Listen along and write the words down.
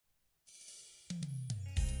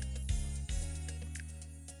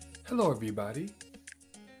Hello, everybody.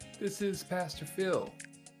 This is Pastor Phil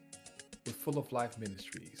with Full of Life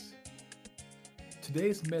Ministries.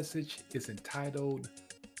 Today's message is entitled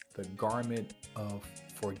The Garment of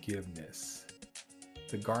Forgiveness.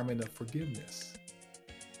 The Garment of Forgiveness.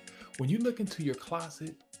 When you look into your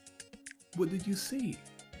closet, what did you see?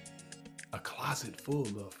 A closet full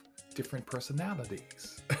of different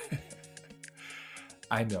personalities.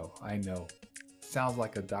 I know. Sounds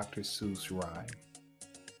like a Dr. Seuss rhyme.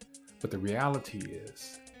 But the reality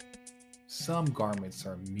is, some garments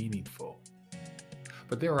are meaningful,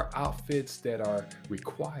 but there are outfits that are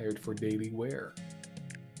required for daily wear.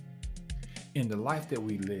 In the life that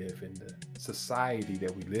we live, in the society that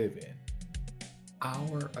we live in,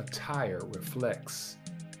 our attire reflects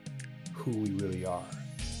who we really are.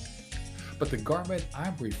 But the garment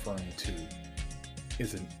I'm referring to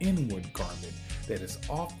is an inward garment that is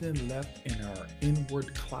often left in our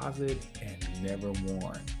inward closet and never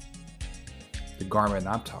worn. The garment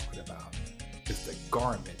I'm talking about is the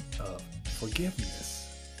garment of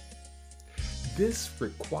forgiveness. This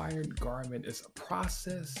required garment is a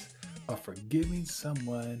process of forgiving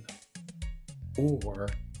someone or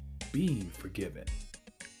being forgiven.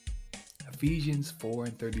 Ephesians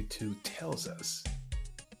 4:32 tells us,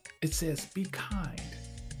 it says, be kind,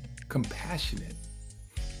 compassionate,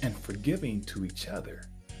 and forgiving to each other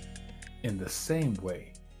in the same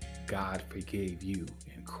way God forgave you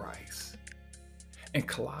in Christ. And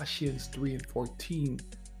Colossians 3:14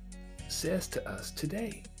 says to us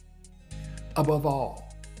today, above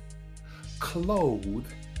all, clothe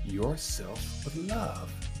yourself with love,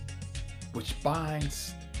 which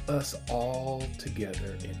binds us all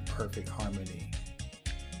together in perfect harmony.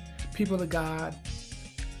 People of God,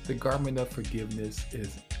 the garment of forgiveness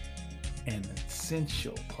is an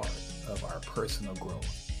essential part of our personal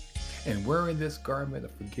growth. And wearing this garment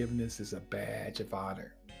of forgiveness is a badge of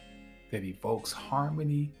honor that evokes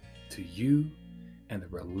harmony to you and the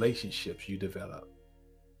relationships you develop.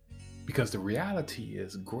 Because the reality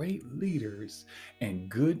is, great leaders and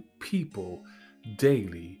good people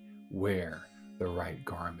daily wear the right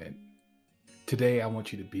garment. Today, I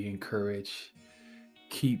want you to be encouraged.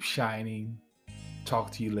 Keep shining.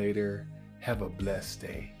 Talk to you later. Have a blessed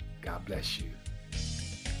day. God bless you.